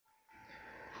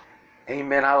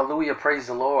Amen. Hallelujah. Praise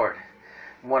the Lord.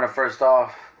 I want to first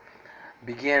off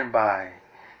begin by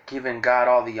giving God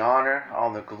all the honor,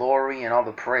 all the glory, and all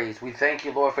the praise. We thank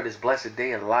you, Lord, for this blessed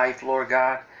day of life, Lord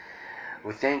God.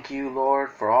 We thank you,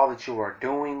 Lord, for all that you are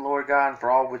doing, Lord God, and for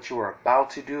all what you are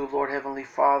about to do, Lord Heavenly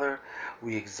Father.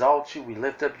 We exalt you. We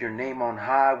lift up your name on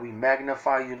high. We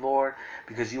magnify you, Lord,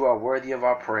 because you are worthy of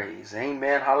our praise.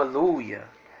 Amen. Hallelujah.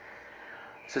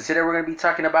 So today we're going to be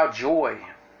talking about joy.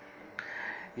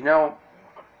 You know,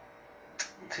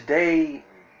 today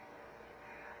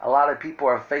a lot of people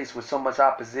are faced with so much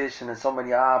opposition and so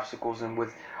many obstacles, and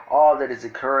with all that is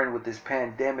occurring with this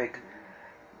pandemic,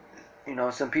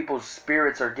 some people's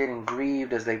spirits are getting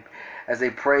grieved as they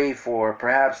pray for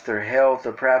perhaps their health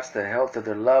or perhaps the health of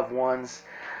their loved ones.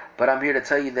 But I'm here to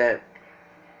tell you that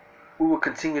we will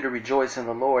continue to rejoice in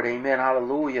the Lord. Amen.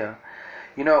 Hallelujah.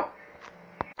 You know,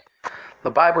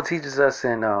 the Bible teaches us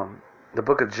in the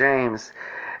book of James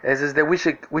is that we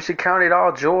should count it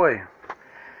all joy.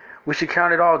 We should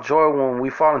count it all joy when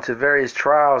we fall into various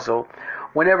trials. So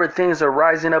whenever things are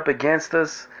rising up against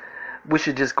us, we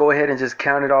should just go ahead and just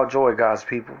count it all joy, God's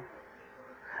people.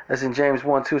 That's in James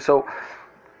 1:2. So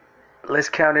let's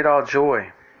count it all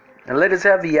joy. And let us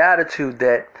have the attitude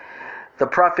that the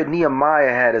prophet Nehemiah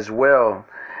had as well,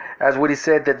 as what he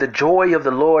said, that the joy of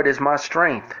the Lord is my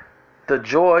strength. The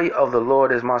joy of the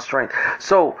Lord is my strength.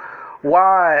 So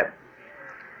why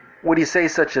would he say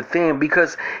such a thing?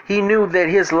 Because he knew that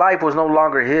his life was no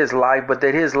longer his life, but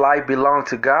that his life belonged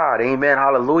to God. Amen.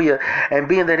 Hallelujah. And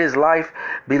being that his life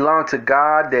belonged to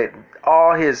God, that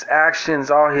all his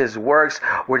actions, all his works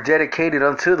were dedicated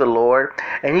unto the Lord.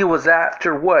 And he was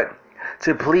after what?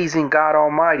 To pleasing God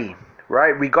Almighty.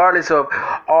 Right? Regardless of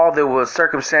all the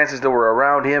circumstances that were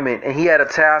around him. And he had a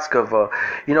task of,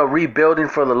 rebuilding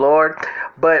for the Lord.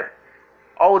 But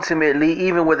ultimately,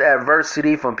 even with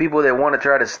adversity from people that want to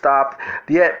try to stop,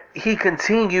 yet he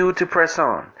continued to press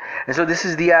on. And so this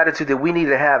is the attitude that we need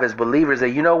to have as believers, that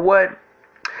you know what?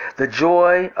 The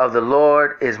joy of the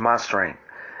Lord is my strength.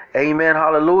 Amen.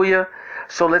 Hallelujah.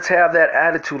 So let's have that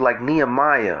attitude like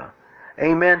Nehemiah.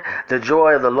 Amen. The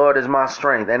joy of the Lord is my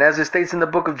strength. And as it states in the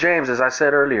book of James, as I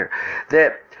said earlier,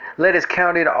 that let us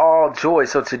count it all joy.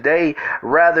 So today,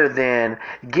 rather than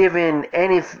giving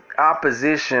any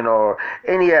opposition or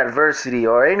any adversity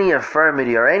or any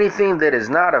infirmity or anything that is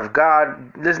not of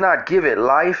God, does not give it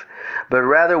life, but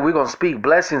rather we're going to speak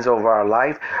blessings over our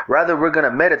life. Rather, we're going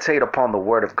to meditate upon the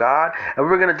word of God. And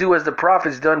we're going to do as the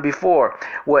prophets done before.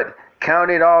 What? Count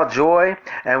it all joy.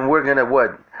 And we're going to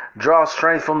what? Draw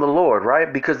strength from the Lord,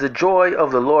 right? Because the joy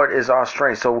of the Lord is our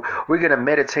strength. So we're going to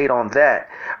meditate on that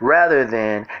rather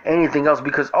than anything else,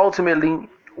 because ultimately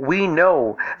we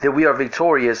know that we are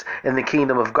victorious in the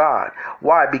kingdom of God.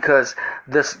 Why? Because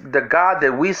the God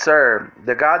that we serve,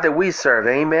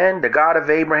 amen, the God of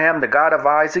Abraham, the God of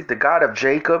Isaac, the God of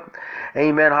Jacob,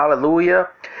 amen, hallelujah,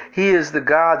 he is the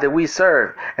God that we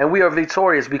serve. And we are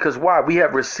victorious because why? We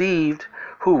have received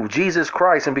who? Jesus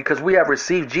Christ. And because we have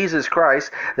received Jesus Christ,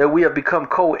 that we have become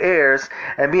co-heirs.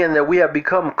 And being that we have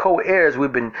become co-heirs,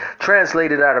 we've been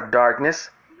translated out of darkness.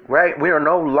 Right? We are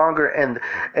no longer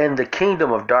in the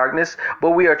kingdom of darkness,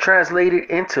 but we are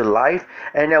translated into life.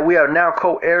 And that we are now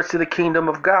co-heirs to the kingdom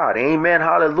of God. Amen.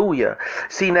 Hallelujah.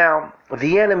 See, now,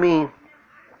 the enemy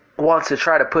wants to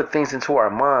try to put things into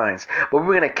our minds, but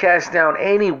we're going to cast down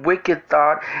any wicked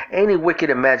thought, any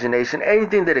wicked imagination,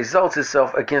 anything that exalts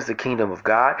itself against the kingdom of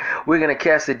God. We're going to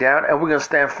cast it down, and we're going to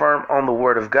stand firm on the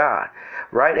word of God,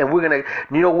 right? And we're going to,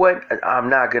 you know what? I'm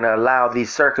not going to allow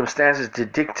these circumstances to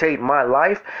dictate my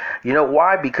life. You know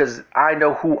why? Because I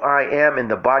know who I am in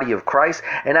the body of Christ,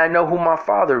 and I know who my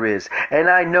Father is,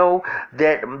 and I know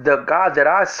that the God that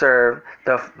I serve,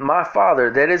 my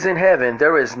Father that is in heaven,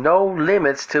 there is no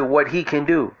limits to what he can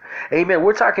do. Amen.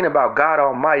 We're talking about God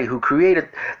Almighty, who created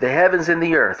the heavens and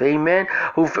the earth. Amen.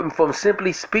 Who from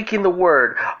simply speaking the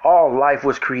word, all life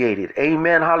was created.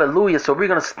 Amen. Hallelujah. So we're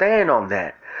going to stand on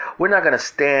that. We're not going to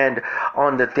stand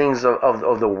on the things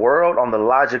of the world, on the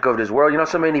logic of this world. You know,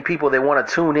 so many people, they want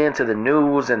to tune into the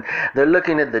news, and they're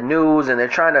looking at the news, and they're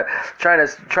trying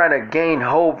to gain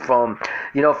hope from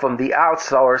the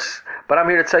outsource. But I'm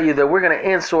here to tell you that we're going to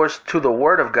insource to the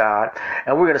word of God,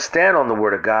 and we're going to stand on the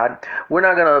word of God. We're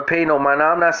not going to pay no mind.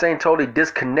 Now, I'm not saying totally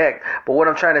disconnect, but what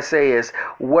I'm trying to say is,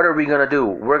 what are we going to do?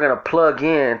 We're going to plug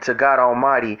in to God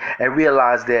Almighty and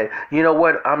realize that, you know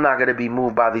what? I'm not going to be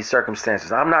moved by these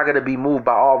circumstances. I'm not not going to be moved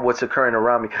by all what's occurring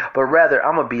around me, but rather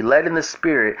I'm going to be led in the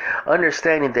Spirit,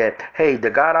 understanding that, hey, the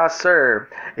God I serve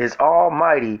is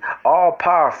almighty, all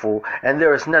powerful, and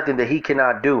there is nothing that he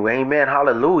cannot do. Amen.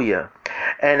 Hallelujah.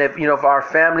 And if our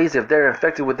families, if they're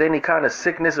infected with any kind of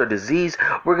sickness or disease,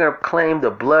 we're going to claim the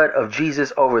blood of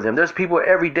Jesus over them. There's people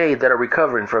every day that are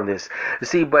recovering from this. You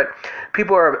see, but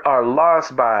people are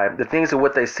lost by the things of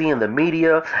what they see in the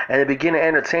media, and they begin to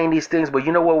entertain these things. But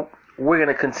you know what? We're going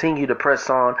to continue to press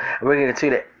on, and we're going to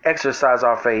continue to exercise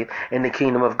our faith in the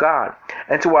kingdom of God.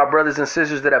 And to our brothers and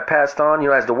sisters that have passed on,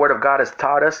 as the word of God has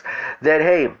taught us, that,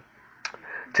 hey,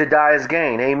 to die is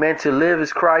gain. Amen. To live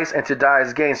is Christ, and to die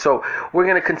is gain. So we're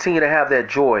going to continue to have that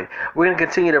joy. We're going to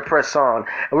continue to press on.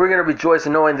 And we're going to rejoice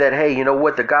in knowing that, hey, you know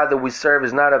what? The God that we serve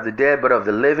is not of the dead, but of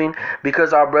the living.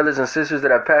 Because our brothers and sisters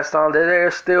that have passed on,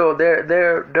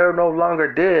 they're no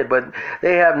longer dead. But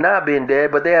they have not been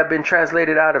dead, but they have been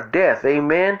translated out of death.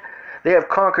 Amen. They have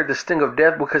conquered the sting of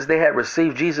death because they had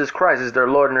received Jesus Christ as their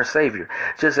Lord and their Savior,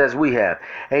 just as we have.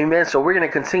 Amen. So we're going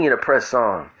to continue to press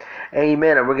on.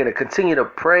 Amen. And we're going to continue to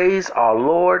praise our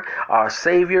Lord, our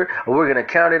Savior. And we're going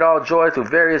to count it all joy through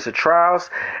various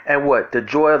trials. And what? The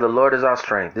joy of the Lord is our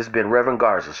strength. This has been Reverend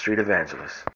Garza, Street Evangelist.